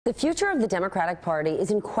The future of the Democratic Party is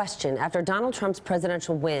in question after Donald Trump's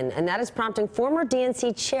presidential win, and that is prompting former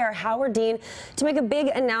DNC chair Howard Dean to make a big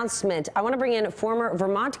announcement. I want to bring in former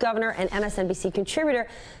Vermont governor and MSNBC contributor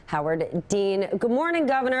Howard Dean. Good morning,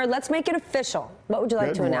 Governor. Let's make it official. What would you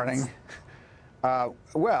like to announce? Good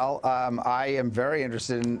morning. I am very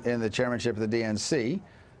interested in the chairmanship of the DNC.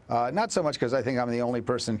 Not so much because I think I'm the only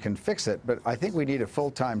person who can fix it, but I think we need a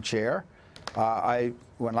full-time chair.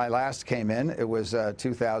 When I last came in, it was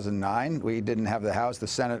 2009. We didn't have the House, the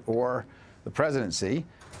Senate, or the presidency.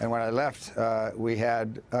 And when I left, we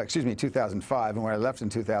had, 2005. And when I left in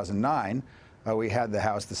 2009, we had the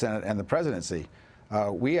House, the Senate, and the presidency.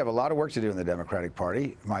 We have a lot of work to do in the Democratic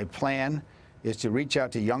Party. My plan is to reach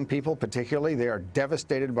out to young people, particularly. They are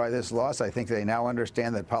devastated by this loss. I think they now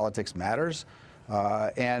understand that politics matters.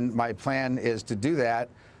 And my plan is to do that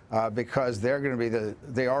because they're going to be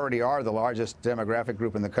they already are the largest demographic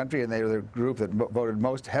group in the country, and they are the group that voted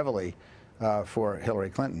most heavily for Hillary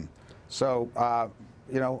Clinton. So,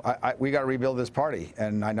 we got to rebuild this party,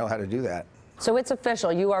 and I know how to do that. So it's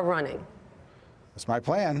official. You are running. That's my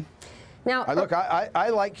plan. Now, look, I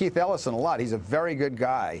like Keith Ellison a lot. He's a very good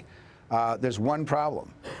guy. There's one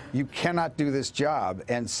problem. You cannot do this job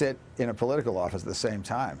and sit in a political office at the same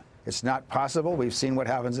time. It's not possible. We've seen what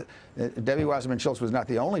happens. Debbie Wasserman-Schultz was not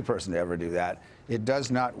the only person to ever do that. It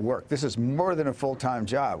does not work. This is more than a full-time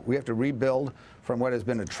job. We have to rebuild from what has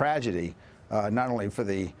been a tragedy, not only for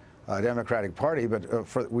the Democratic Party, but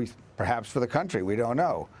perhaps for the country. We don't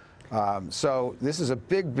know. So this is a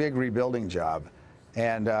big, big rebuilding job.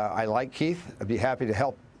 And I like Keith. I'd be happy to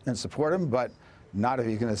help and support him, but not if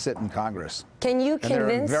he's going to sit in Congress. Can you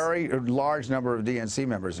convince? And there are a very large number of DNC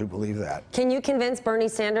members who believe that. Can you convince Bernie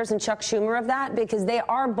Sanders and Chuck Schumer of that? Because they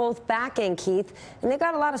are both backing Keith, and they've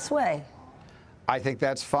got a lot of sway. I think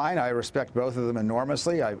that's fine. I respect both of them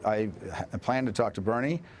enormously. I plan to talk to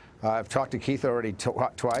Bernie. I've talked to Keith already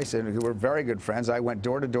twice, and we're very good friends. I went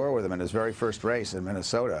door to door with him in his very first race in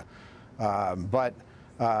Minnesota.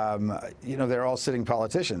 They're all sitting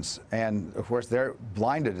politicians, and of course they're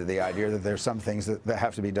blinded to the idea that there's some things that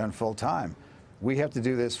have to be done full time. We have to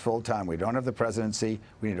do this full time. We don't have the presidency.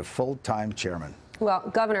 We need a full-time chairman. Well,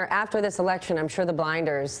 Governor, after this election, I'm sure the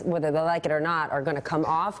blinders, whether they like it or not, are going to come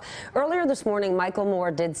off. Earlier this morning, Michael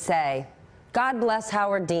Moore did say, God bless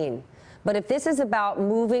Howard Dean. But if this is about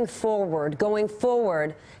moving forward, going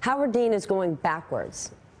forward, Howard Dean is going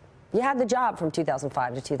backwards. You had the job from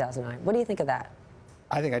 2005 to 2009. What do you think of that?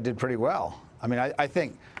 I think I did pretty well. I mean, I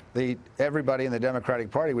think everybody in the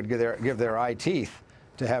Democratic Party would give their eye teeth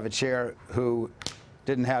to have a chair who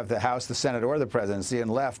didn't have the House, the Senate, or the presidency,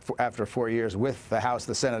 and left after 4 years with the House,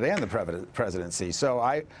 the Senate, and the presidency. So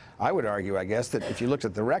I would argue, I guess, that if you looked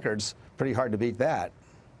at the records, pretty hard to beat that.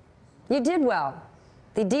 You did well.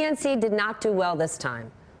 The DNC did not do well this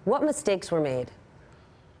time. What mistakes were made?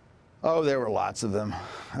 Oh, there were lots of them.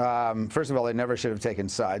 First of all, they never should have taken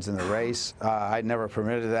sides in the race. I never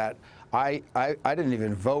permitted that. I didn't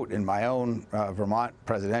even vote in my own Vermont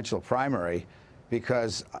presidential primary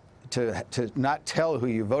because to not tell who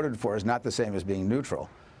you voted for is not the same as being neutral.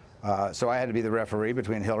 So I had to be the referee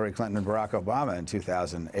between Hillary Clinton and Barack Obama in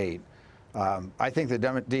 2008. I think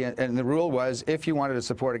and the rule was if you wanted to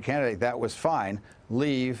support a candidate, that was fine.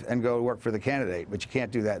 Leave and go work for the candidate, but you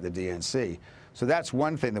can't do that in the DNC. So that's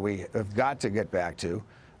one thing that we have got to get back to.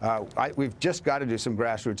 We've just got to do some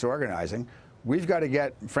grassroots organizing. We've got to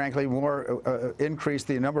get, frankly, increase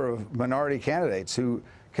the number of minority candidates who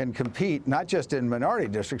can compete, not just in minority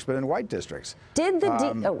districts, but in white districts. Did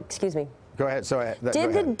the excuse me. Go ahead.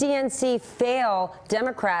 Did the DNC fail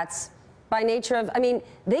Democrats by nature of, I mean,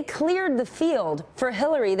 they cleared the field for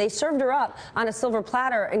Hillary. They served her up on a silver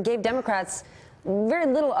platter and gave Democrats very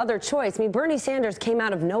little other choice. I mean, Bernie Sanders came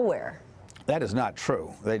out of nowhere. That is not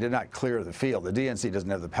true. They did not clear the field. The DNC doesn't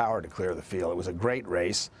have the power to clear the field. It was a great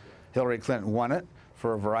race. Hillary Clinton won it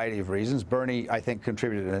for a variety of reasons. Bernie, I think,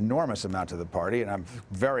 contributed an enormous amount to the party, and I'm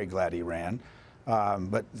very glad he ran.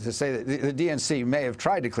 But to say that the DNC may have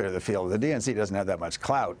tried to clear the field, the DNC doesn't have that much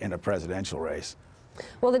clout in a presidential race.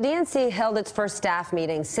 Well, the DNC held its first staff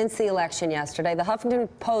meeting since the election yesterday. The Huffington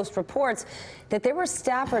Post reports that there were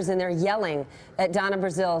staffers in there yelling at Donna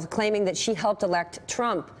Brazile, claiming that she helped elect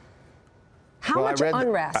Trump. How much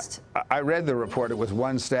unrest? I read the report. It was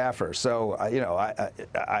one staffer. So,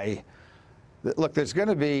 look, there's going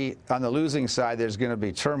to be, on the losing side, there's going to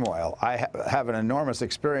be turmoil. I have an enormous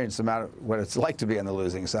experience about what it's like to be on the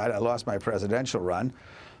losing side. I lost my presidential run,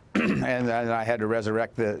 and then I had to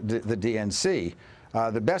resurrect the DNC.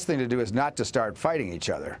 The best thing to do is not to start fighting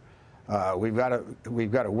each other. We've got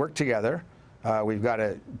to work together. We've got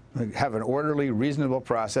to have an orderly, reasonable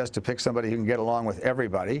process to pick somebody who can get along with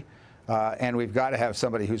everybody. And we've got to have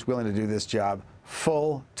somebody who's willing to do this job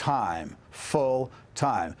full time, full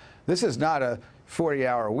time. This is not a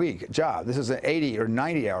 40-hour-a-week job. This is an 80 or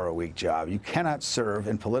 90-hour-a-week job. You cannot serve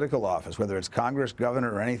in political office, whether it's Congress,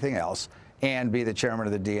 governor, or anything else, and be the chairman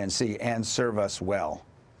of the DNC and serve us well.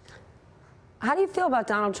 How do you feel about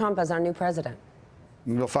Donald Trump as our new president?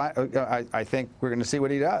 We'll find, I think we're going to see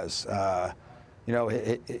what he does. You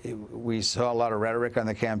know, we saw a lot of rhetoric on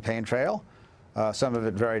the campaign trail, some of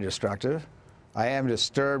it very destructive. I am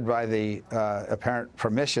disturbed by the apparent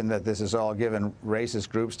permission that this is all given racist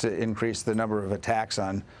groups to increase the number of attacks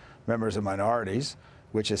on members of minorities,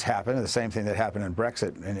 which has happened, the same thing that happened in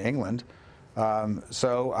Brexit in England.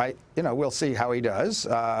 So you know, we'll see how he does.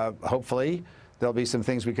 Hopefully, there'll be some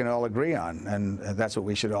things we can all agree on, and that's what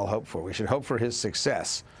we should all hope for. We should hope for his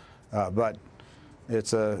success, but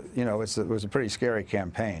it's you know, it was a pretty scary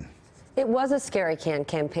campaign. It was a scary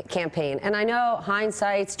campaign, and I know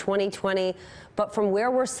hindsight's 20/20, but from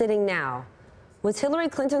where we're sitting now, was Hillary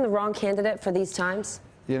Clinton the wrong candidate for these times?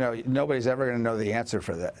 You know, nobody's ever going to know the answer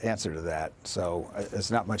to that, so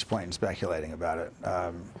it's not much point in speculating about it.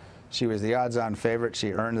 She was the odds-on favorite.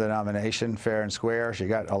 She earned the nomination fair and square. She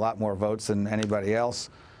got a lot more votes than anybody else,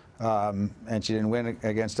 and she didn't win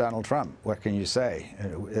against Donald Trump. What can you say?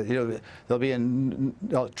 You know, there'll be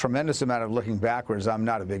a tremendous amount of looking backwards. I'm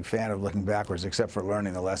not a big fan of looking backwards, except for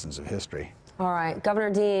learning the lessons of history. All right,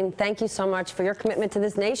 Governor Dean, thank you so much for your commitment to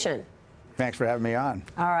this nation. Thanks for having me on.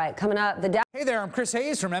 All right, coming up, Hey there, I'm Chris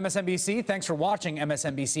Hayes from MSNBC. Thanks for watching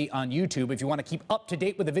MSNBC on YouTube. If you want to keep up to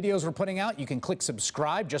date with the videos we're putting out, you can click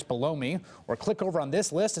subscribe just below me, or click over on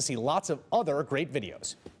this list to see lots of other great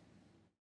videos.